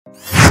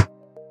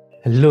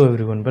Hello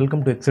everyone,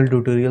 welcome to Excel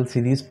tutorial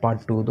series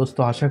part 2।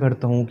 दोस्तों, आशा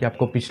करता हूं कि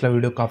आपको पिछला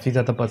वीडियो काफ़ी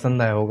ज़्यादा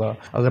पसंद आया होगा।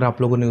 अगर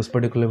आप लोगों ने उस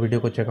पर्टिकुलर वीडियो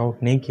को चेकआउट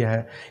नहीं किया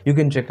है, you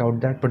can check out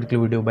that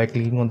particular video by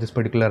clicking on this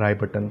particular I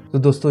button. तो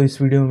दोस्तों,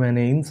 इस वीडियो में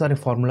मैंने इन सारे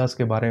फार्मूलाज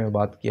के बारे में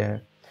बात किया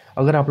है।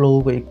 अगर आप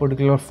लोगों को एक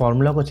पर्टिकुलर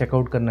फार्मूला को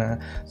चेकआउट करना है,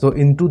 सो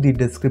into the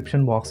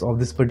description box of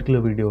this particular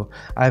video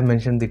I have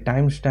mentioned the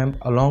time stamp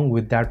along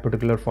with that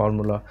particular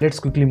formula. Let's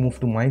quickly move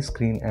to my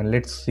screen and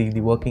let's see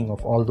the working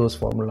of all those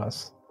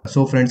formulas.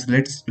 So friends,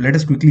 let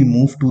us quickly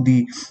move to the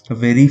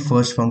very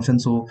first function.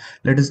 So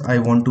I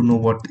want to know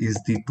what is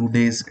the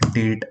today's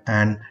date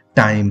and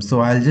time.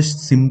 So I'll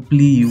just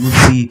simply use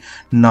the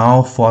now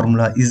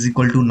formula is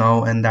equal to now,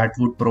 and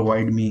that would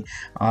provide me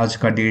aaj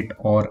ka date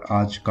or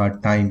aaj ka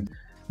time.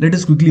 Let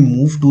us quickly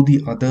move to the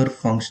other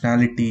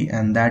functionality,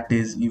 and that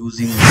is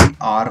using the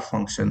R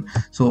function.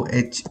 So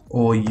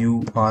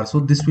HOUR, so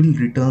this will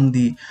return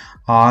the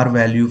R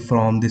value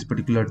from this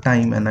particular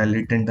time, and I'll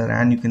hit enter,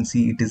 and you can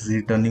see it is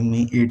returning me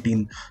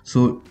 18.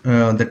 So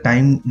the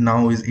time now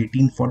is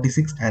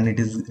 18:46 and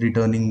it is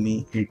returning me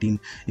 18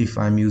 if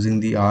I'm using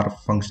the R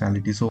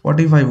functionality. So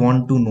what if I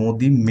want to know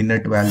the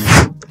minute value?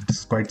 So it's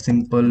quite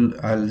simple.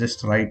 I'll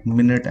just write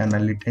minute and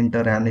I'll hit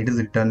enter, and it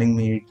is returning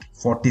me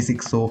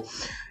 46. So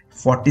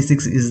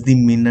 46 is the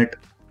minute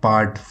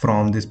part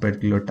from this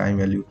particular time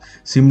value.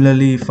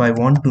 Similarly, if I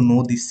want to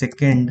know the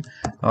second,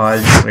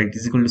 I'll just write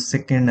is equal to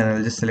second, and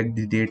I'll just select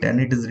the date,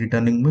 and it is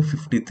returning me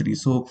 53.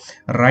 So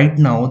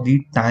right now the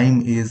time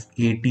is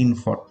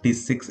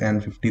 18:46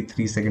 and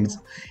 53 seconds,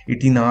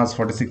 18 hours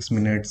 46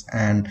 minutes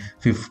and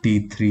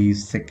 53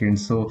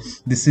 seconds. So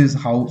this is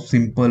how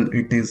simple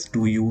it is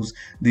to use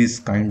these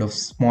kind of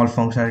small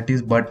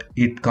functionalities, but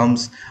it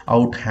comes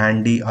out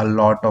handy a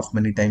lot of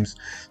many times.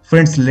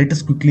 Friends, let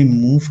us quickly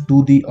move to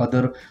the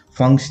other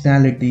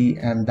functionality,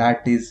 and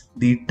that is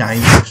the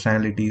time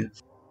functionality.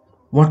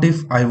 What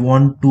if I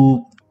want to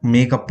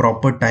make a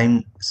proper time?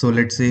 So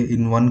let's say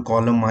in one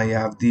column I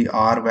have the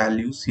R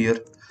values here,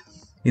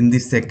 in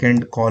the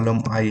second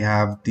column I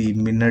have the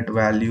minute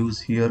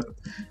values here,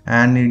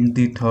 and in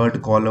the third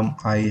column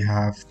I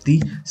have the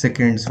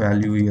seconds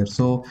value here.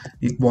 So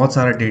एक बहुत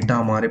सारा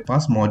data हमारे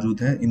पास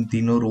मौजूद है इन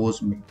तीनों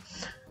रोज में,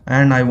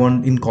 and I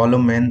want in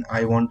column n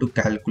I want to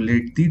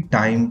calculate the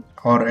time,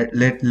 or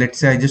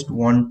let's say I just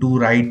want to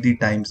write the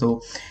time. So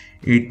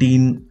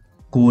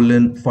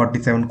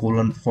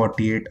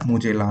 18:47:48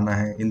 मुझे लाना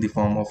है in the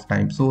form of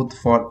time. So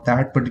for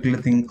that particular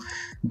thing,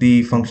 the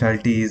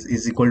functionality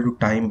is equal to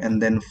time,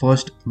 and then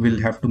first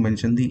we'll have to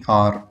mention the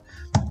R,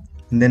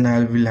 and then I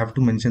will have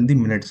to mention the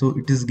minute. So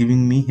it is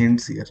giving me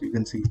hints here, you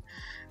can see,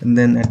 and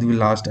then at the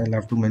last I'll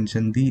have to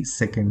mention the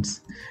seconds,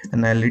 and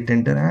I'll hit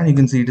enter, and you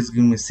can see it is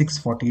giving me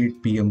 6:48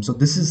 p.m. So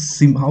this is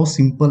how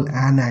simple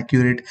and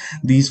accurate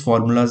these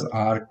formulas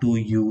are to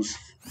use.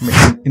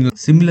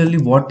 Similarly,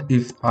 what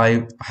if I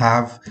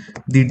have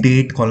the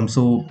date column?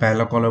 So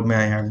pehla column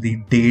mein I have the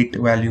date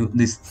value,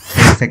 this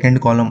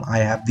second column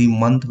I have the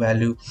month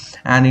value,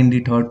 and in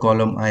the third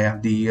column I have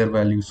the year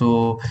value. So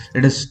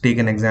let us take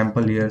an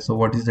example here. So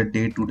what is the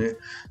date today?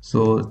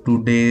 So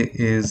today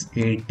is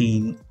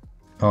 18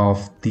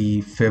 of the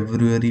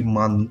February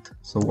month.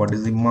 So what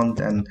is the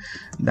month? And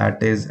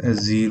that is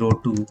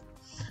 02.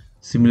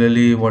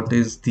 Similarly, what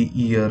is the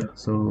year?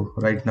 So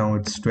right now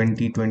it's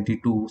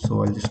 2022. So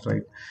I'll just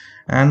write,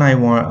 and I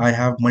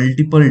have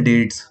multiple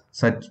dates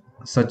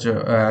such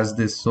as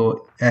this. So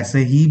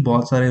ऐसे ही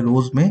बहुत सारे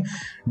रोज में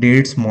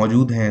dates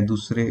मौजूद हैं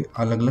दूसरे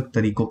अलग अलग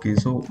तरीकों के.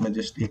 So मैं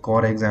जस्ट एक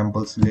और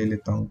एग्जांपल्स ले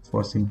लेता हूँ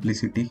फॉर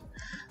सिंप्लिसिटी,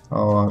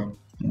 और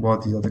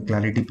बहुत ही ज़्यादा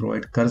क्लैरिटी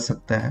प्रोवाइड कर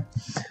सकता है. So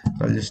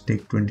I'll just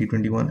take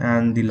 2021,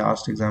 and the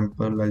last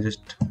example I'll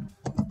just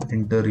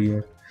enter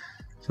here.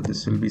 So this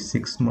will be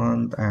 6th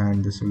month, and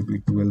this will be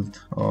 12th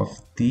of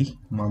the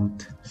month,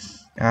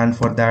 and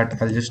for that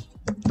I'll just,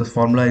 the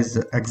formula is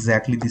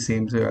exactly the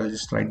same. So I'll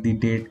just write the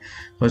date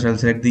first,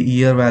 I'll select the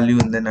year value,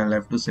 and then I'll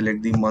have to select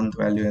the month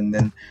value, and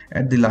then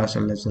at the last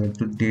I'll have to select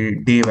the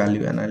day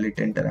value, and I'll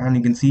hit enter,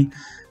 and you can see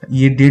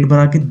ये date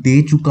बना के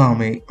दे चुका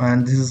हमें,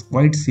 and this is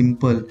quite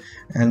simple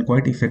and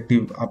quite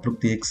effective. आप लोग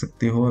देख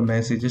सकते हो, मैं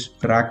इसे जस्ट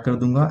ट्रैक कर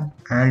दूंगा,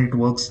 and it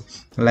works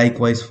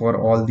likewise for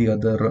all the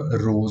other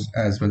rows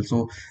as well. So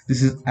this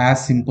is as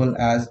simple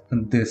as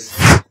this.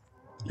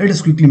 Let us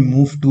quickly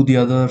move to the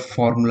other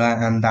formula,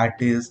 and that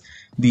is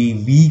the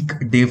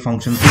weekday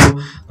function. So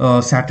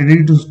Saturday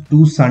to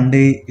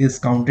Sunday is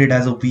counted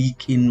as a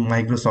week in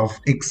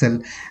Microsoft Excel,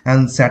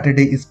 and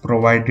Saturday is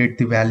provided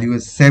the value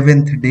as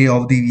 7th day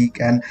of the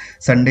week, and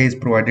Sunday is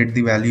provided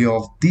the value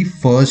of the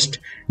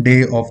first day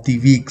of the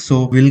week.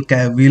 So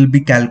we'll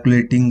be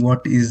calculating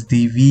what is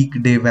the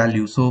weekday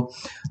value. So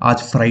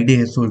आज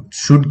Friday है, so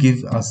it should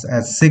give us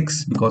as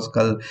 6, because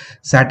कल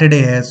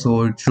Saturday है,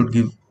 so it should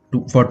give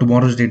for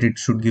tomorrow's date it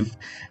should give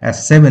as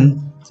 7.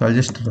 So I'll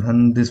just run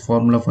this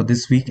formula for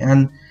this week,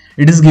 and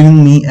it is giving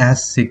me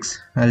as 6.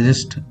 I'll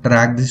just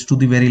drag this to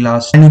the very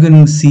last, and you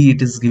can see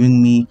it is giving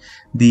me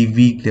the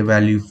weekday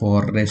value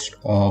for rest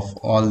of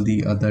all the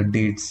other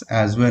dates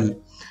as well.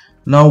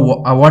 Now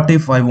what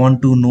if I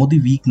want to know the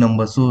week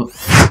number? So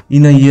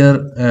in a year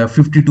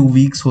 52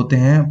 weeks होते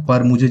हैं,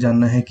 पर मुझे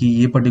जानना है कि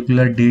ये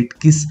particular date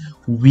किस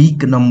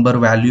week number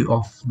value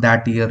of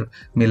that year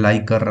में लाई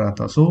कर रहा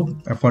था. So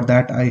for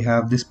that I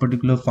have this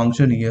particular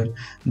function here,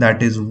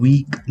 that is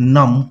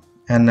WEEKNUM,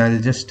 and I'll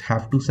just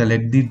have to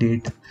select the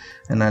date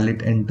and I'll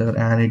hit enter,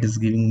 and it is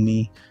giving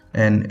me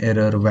an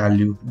error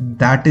value.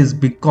 That is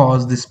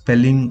because the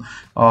spelling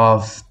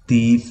of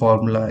the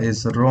formula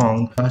is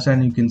wrong,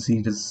 and you can see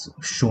it is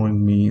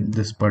showing me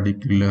this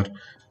particular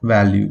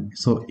value.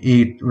 So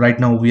 8, right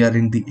now we are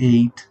in the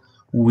 8th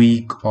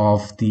week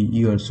of the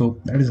year, so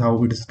that is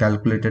how it is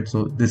calculated.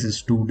 So this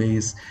is 2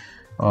 days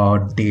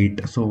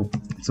date. So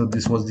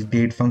this was the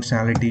date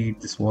functionality,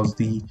 this was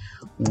the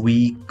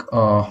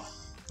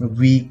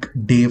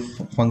weekday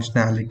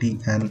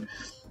functionality, and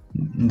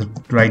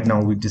right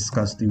now we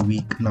discussed the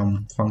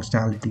WEEKNUM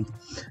functionality.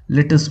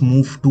 Let us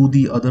move to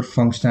the other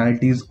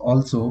functionalities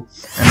also,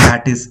 and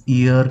that is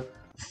year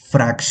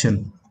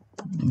fraction.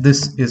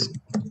 This is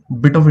a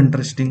bit of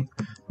interesting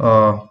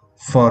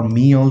for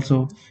me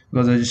also,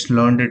 because I just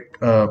learned it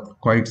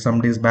quite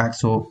some days back.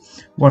 So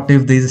what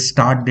if there is a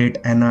start date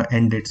and a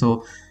end date?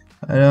 So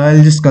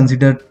I'll just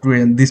consider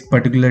this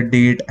particular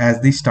date as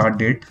the start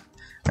date,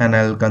 and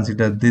I'll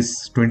consider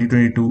this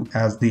 2022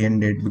 as the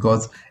end date,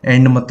 because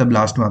end मतलब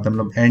last में आता है,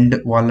 मतलब end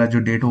वाला जो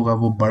date होगा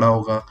वो बड़ा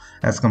होगा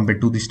as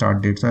compared to the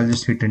start date. So I'll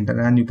just hit enter,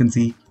 and you can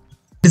see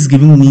it is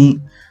giving me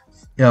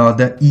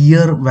the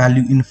year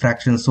value in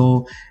fraction.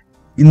 So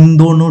इन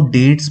दोनों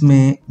डेट्स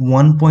में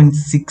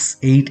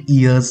 1.68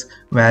 ईयर्स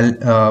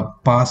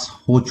पास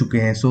हो चुके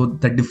हैं. So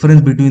the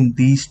difference between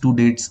these two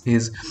dates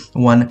is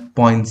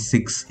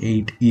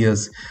 1.68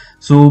 years.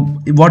 So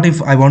what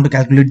if I want to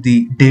calculate the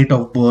date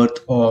of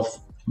birth of,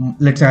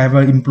 let's say I have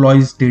an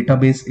employees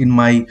database in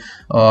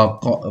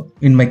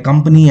my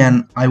company,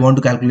 and I want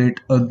to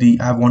calculate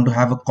I want to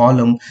have a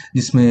column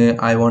जिसमें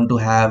I want to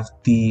have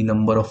the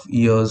number of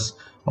years,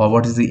 or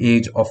what is the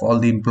age of all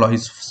the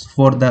employees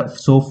for that.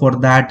 So for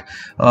that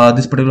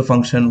this particular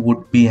function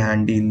would be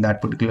handy. In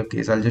that particular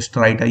case, I'll just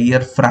write a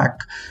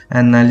YEARFRAC,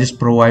 and I'll just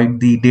provide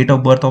the date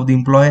of birth of the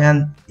employee,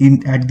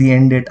 and at the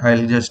end date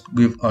I'll just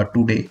give a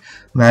today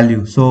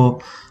value.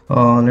 So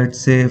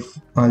let's say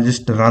I'll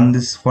just run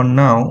this for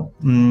now.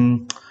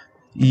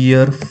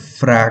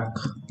 YEARFRAC,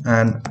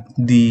 and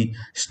the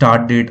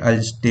start date I'll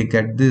just take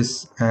at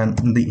this, and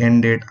the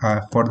end date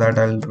for that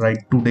I'll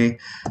write today.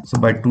 So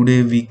by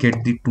today we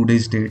get the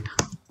today's date,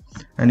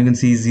 and you can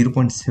see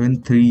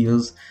 0.73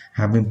 years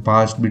have been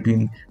passed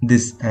between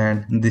this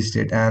and this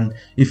date. And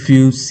if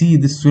you see,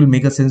 this will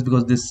make a sense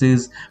because this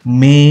is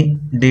May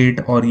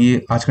date और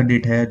ये आज का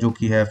date है जो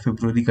कि है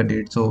February का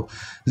date. So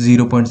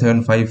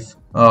 0.75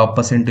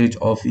 percentage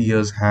of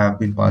years have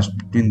been passed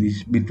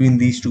between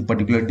these two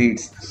particular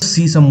dates.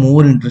 See some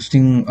more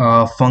interesting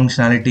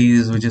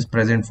functionalities which is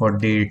present for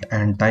date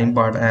and time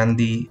part, and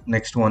the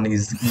next one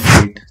is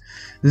EDATE.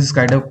 This is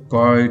kind of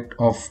quite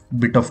of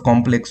bit of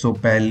complex. So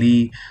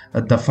पहली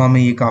दफ़ा में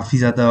ये काफ़ी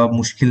ज़्यादा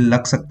मुश्किल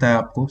लग सकता है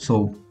आपको. So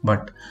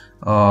but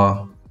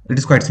it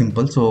is quite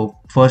simple. So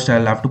first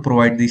I'll have to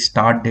provide the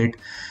start date.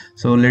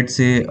 So let's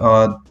say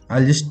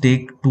I'll just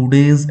take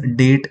today's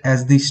date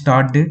as the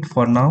start date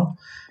for now,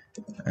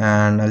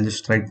 and I'll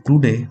just write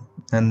today,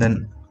 and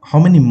then how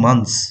many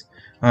months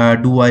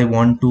do I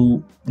want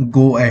to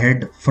go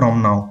ahead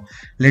from now.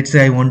 Let's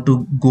say I want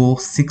to go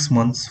 6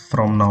 months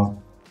from now,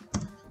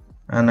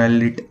 and I'll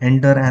hit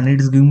enter, and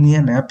it is giving me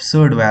an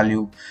absurd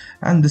value.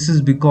 And this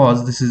is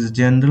because this is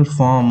general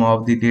form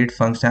of the date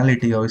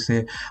functionality, और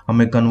इसे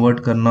हमें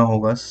convert करना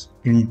होगा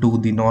into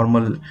the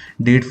normal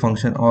date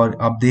function. और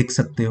आप देख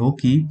सकते हो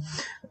कि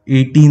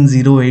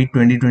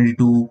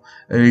 18/08/2022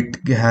 it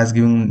has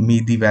given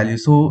me the value.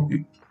 So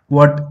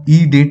what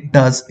EDATE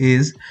does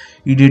is,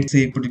 EDATE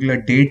से एक particular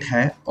date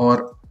है,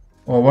 or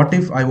what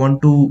if I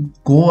want to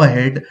go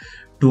ahead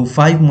to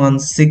 5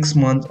 months, 6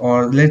 months,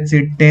 or let's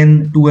say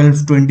 10,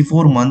 12,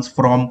 24 months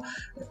from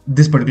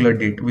this particular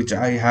date which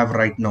I have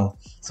right now.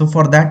 So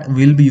for that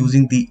we'll be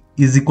using the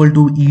is equal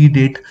to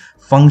EDATE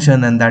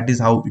function, and that is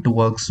how it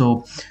works. So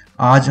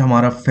आज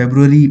हमारा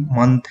February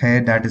month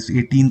है, that is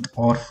 18th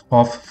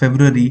of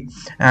February,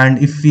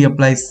 and if we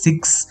apply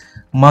 6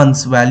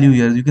 months value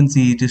here, you can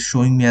see it is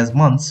showing me as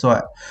months, so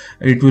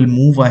it will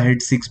move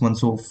ahead 6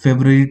 months. So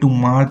February to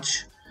March,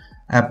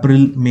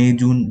 April, May,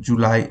 June,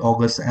 July,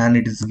 August, and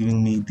it is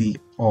giving me the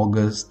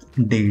August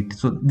date.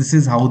 So this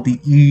is how the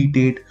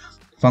EDATE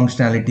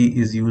functionality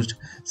is used.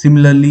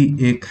 Similarly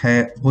एक है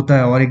होता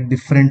है और एक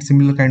different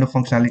similar kind of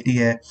functionality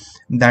है,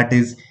 that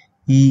is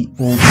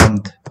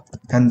EOMONTH,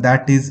 and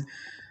that is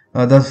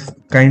the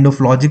kind of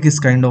logic is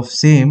kind of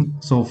same.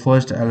 So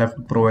first I'll have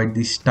to provide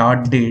the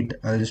start date.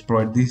 I'll just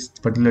provide this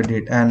particular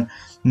date and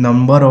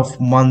number of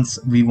months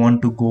we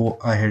want to go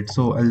ahead.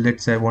 So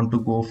let's say I want to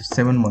go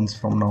 7 months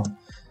from now,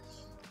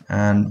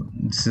 and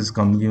this is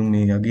giving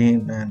me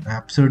again an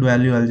absurd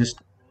value. I'll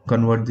just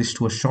convert this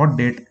to a short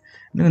date.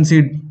 You can see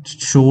it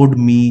showed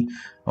me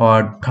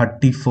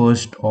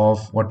 31st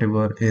of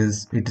whatever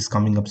is it is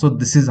coming up. So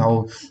this is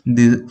how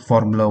the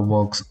formula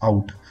works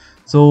out.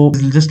 So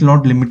it's just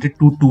not limited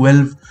to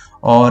 12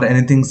 or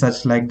anything such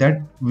like that.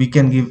 We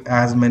can give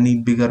as many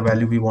bigger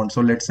value we want.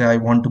 So let's say I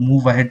want to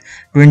move ahead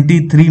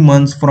 23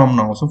 months from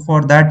now. So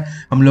for that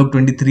हम लोग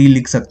 23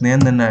 लिख सकते हैं,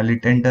 and then I'll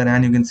hit enter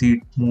and you can see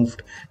it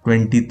moved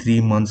 23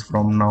 months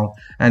from now.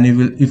 And you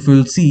will, if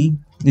you'll see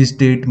इस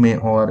date में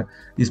और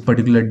इस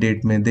particular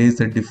date में there is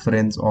a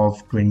difference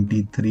of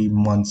 23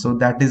 months. So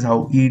that is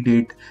how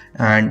EDATE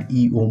and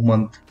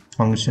EOMONTH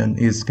function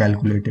is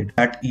calculated.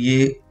 That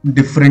ये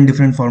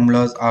different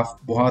formulas आप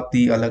बहुत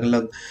ही अलग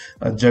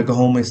अलग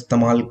जगहों में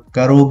इस्तेमाल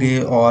करोगे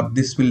और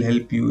this will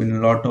help you in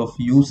lot of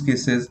use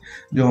cases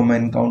जो हम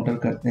एनकाउंटर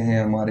करते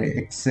हैं हमारे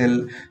एक्सेल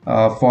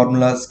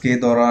फॉर्मूलाज के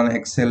दौरान,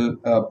 एक्सेल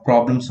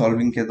प्रॉब्लम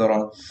सॉल्विंग के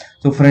दौरान।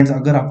 तो फ्रेंड्स,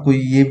 अगर आपको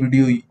ये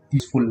वीडियो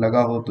यूजफुल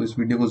लगा हो तो इस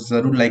वीडियो को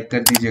ज़रूर लाइक कर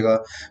दीजिएगा,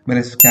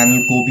 मेरे चैनल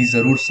को भी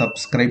ज़रूर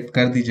सब्सक्राइब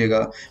कर दीजिएगा।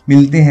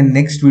 मिलते हैं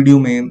नेक्स्ट वीडियो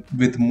में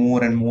with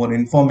more and more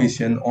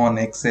information on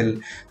Excel.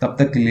 तब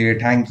तक के लिए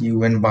थैंक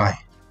यू एंड बाय।